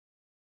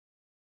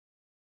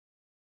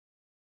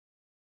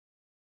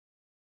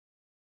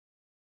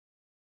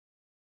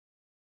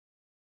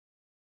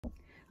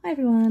Hi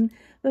everyone,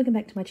 welcome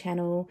back to my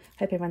channel.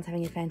 Hope everyone's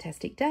having a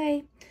fantastic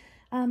day.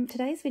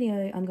 Today's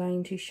video I'm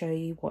going to show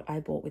you what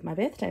I bought with my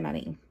birthday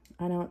money.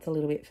 I know it's a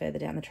little bit further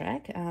down the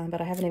track, but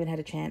I haven't even had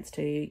a chance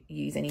to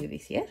use any of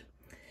this yet.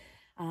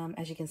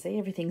 As you can see,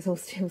 everything's all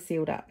still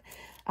sealed up.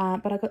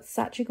 But I got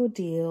such a good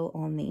deal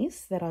on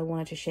this that I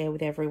wanted to share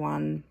with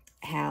everyone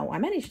how I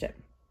managed it.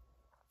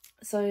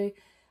 So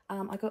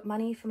I got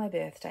money for my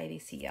birthday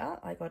this year.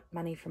 I got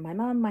money from my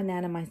mum, my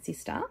nan and my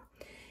sister.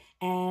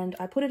 And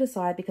I put it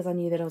aside because I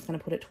knew that I was going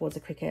to put it towards a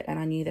Cricut, and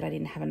I knew that I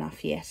didn't have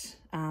enough yet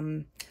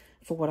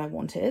for what I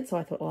wanted. So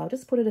I thought, well, I'll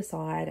just put it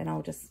aside and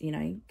I'll just,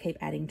 keep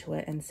adding to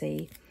it and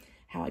see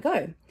how I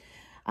go.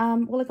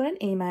 Well, I got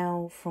an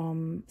email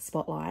from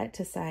Spotlight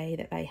to say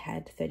that they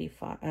had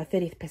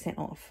 30%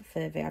 off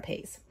for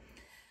VIPs.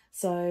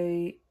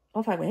 So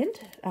off I went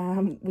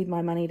with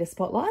my money to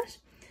Spotlight,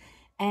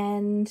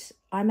 and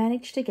I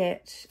managed to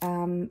get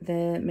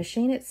the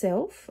machine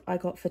itself. I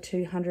got for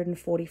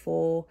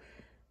 $244.50,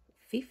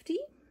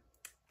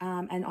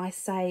 and I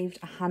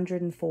saved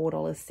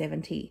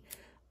 $104.70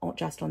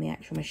 just on the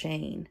actual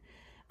machine.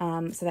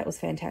 So that was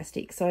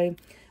fantastic. So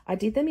I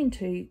did them in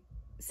two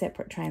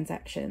separate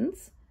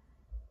transactions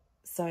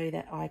so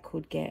that I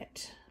could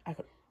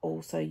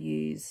also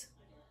use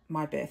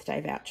my birthday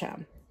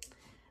voucher.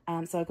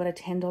 So I got a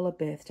 $10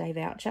 birthday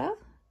voucher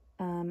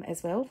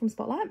as well from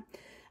Spotlight,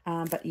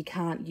 but you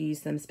can't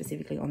use them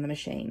specifically on the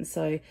machine.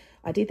 So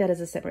I did that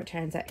as a separate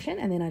transaction,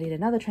 and then I did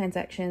another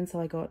transaction.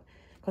 So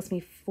cost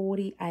me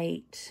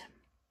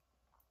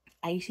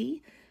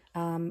 $48.80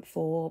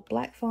 for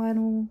black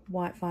vinyl,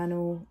 white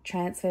vinyl,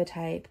 transfer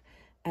tape,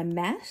 a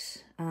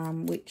mat,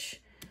 which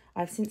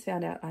I've since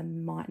found out I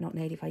might not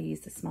need if I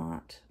use the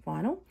smart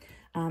vinyl,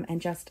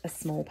 and just a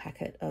small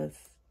packet of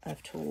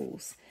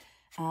tools.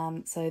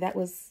 So that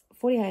was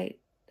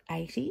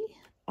 $48.80.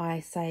 I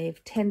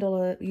saved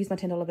used my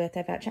 $10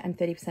 birthday voucher and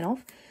 30%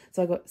 off.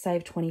 So I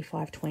saved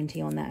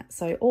 $25.20 on that.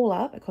 So all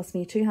up, it cost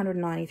me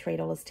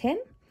 $293.10.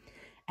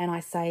 And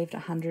I saved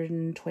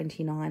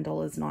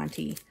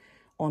 $129.90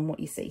 on what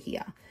you see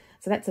here.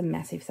 So that's a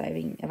massive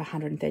saving of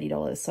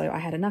 $130. So I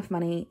had enough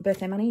money,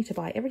 birthday money, to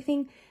buy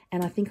everything.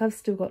 And I think I've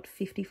still got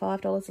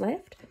 $55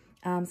 left.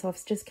 So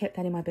I've just kept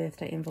that in my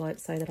birthday envelope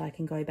so that I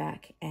can go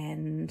back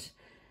and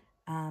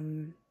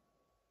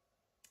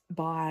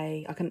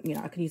buy, I can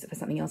use it for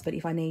something else. But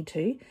if I need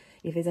to,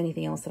 if there's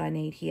anything else that I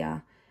need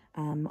here,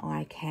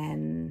 I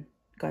can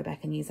go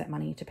back and use that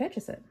money to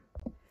purchase it.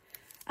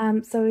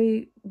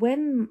 So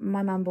when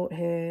my mum bought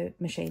her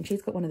machine,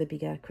 she's got one of the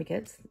bigger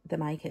Cricuts, the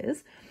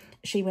makers.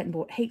 She went and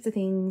bought heaps of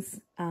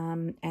things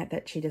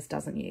that she just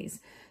doesn't use.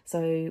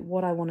 So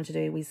what I wanted to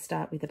do was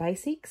start with the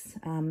basics.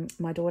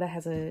 My daughter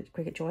has a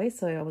Cricut Joy,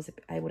 so I was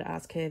able to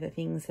ask her the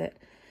things that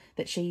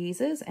she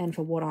uses and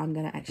for what I'm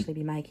going to actually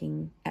be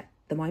making at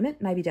the moment.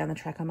 Maybe down the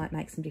track I might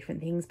make some different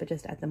things, but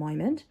just at the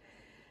moment,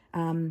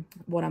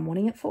 what I'm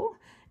wanting it for.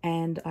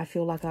 And I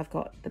feel like I've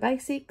got the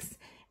basics.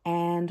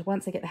 And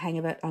once I get the hang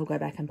of it, I'll go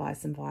back and buy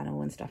some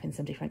vinyl and stuff in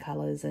some different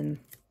colours and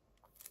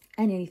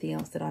anything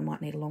else that I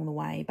might need along the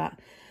way. But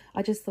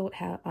I just thought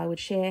how I would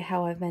share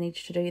how I've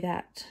managed to do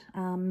that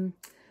on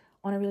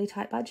a really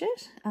tight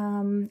budget,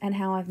 and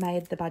how I've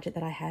made the budget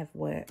that I have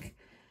work.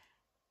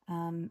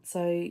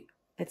 So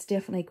it's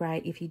definitely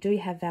great if you do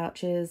have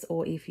vouchers,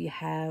 or if you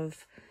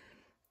have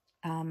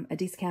a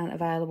discount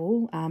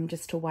available,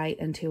 just to wait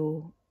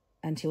until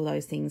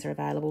those things are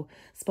available.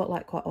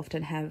 Spotlight quite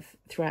often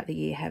throughout the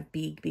year have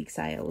big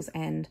sales,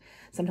 and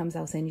sometimes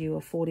they'll send you a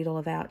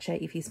 $40 voucher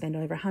if you spend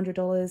over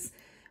 $100.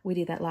 We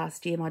did that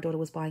last year. My daughter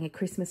was buying a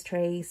Christmas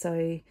tree,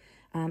 so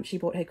she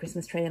bought her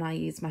Christmas tree and I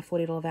used my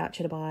 $40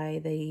 voucher to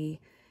buy the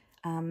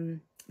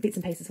bits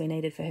and pieces we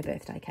needed for her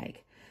birthday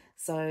cake.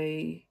 So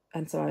I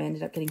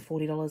ended up getting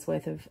 $40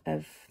 worth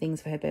of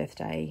things for her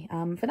birthday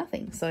for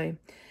nothing. So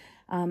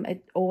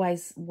it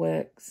always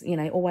works,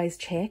 always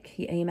check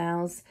your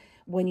emails.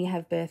 When you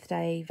have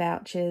birthday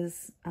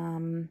vouchers,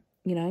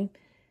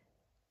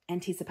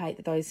 anticipate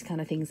that those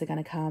kind of things are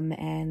going to come,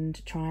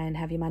 and try and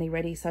have your money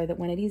ready so that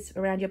when it is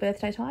around your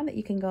birthday time that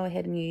you can go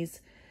ahead and use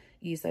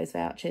those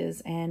vouchers.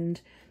 And,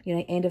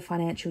 end of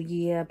financial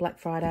year, Black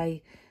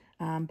Friday,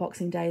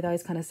 Boxing Day,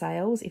 those kind of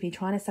sales. If you're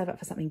trying to save up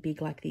for something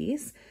big like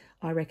this,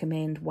 I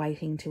recommend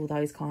waiting till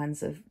those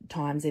kinds of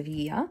times of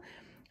year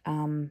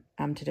to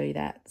do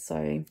that.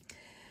 So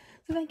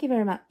thank you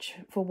very much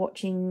for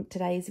watching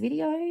today's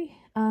video.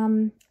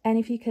 And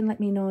if you can let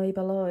me know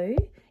below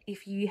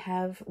if you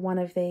have one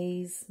of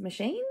these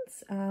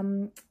machines,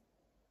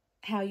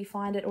 how you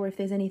find it, or if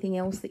there's anything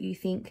else that you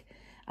think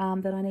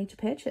that I need to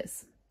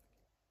purchase.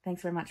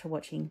 Thanks very much for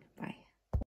watching. Bye.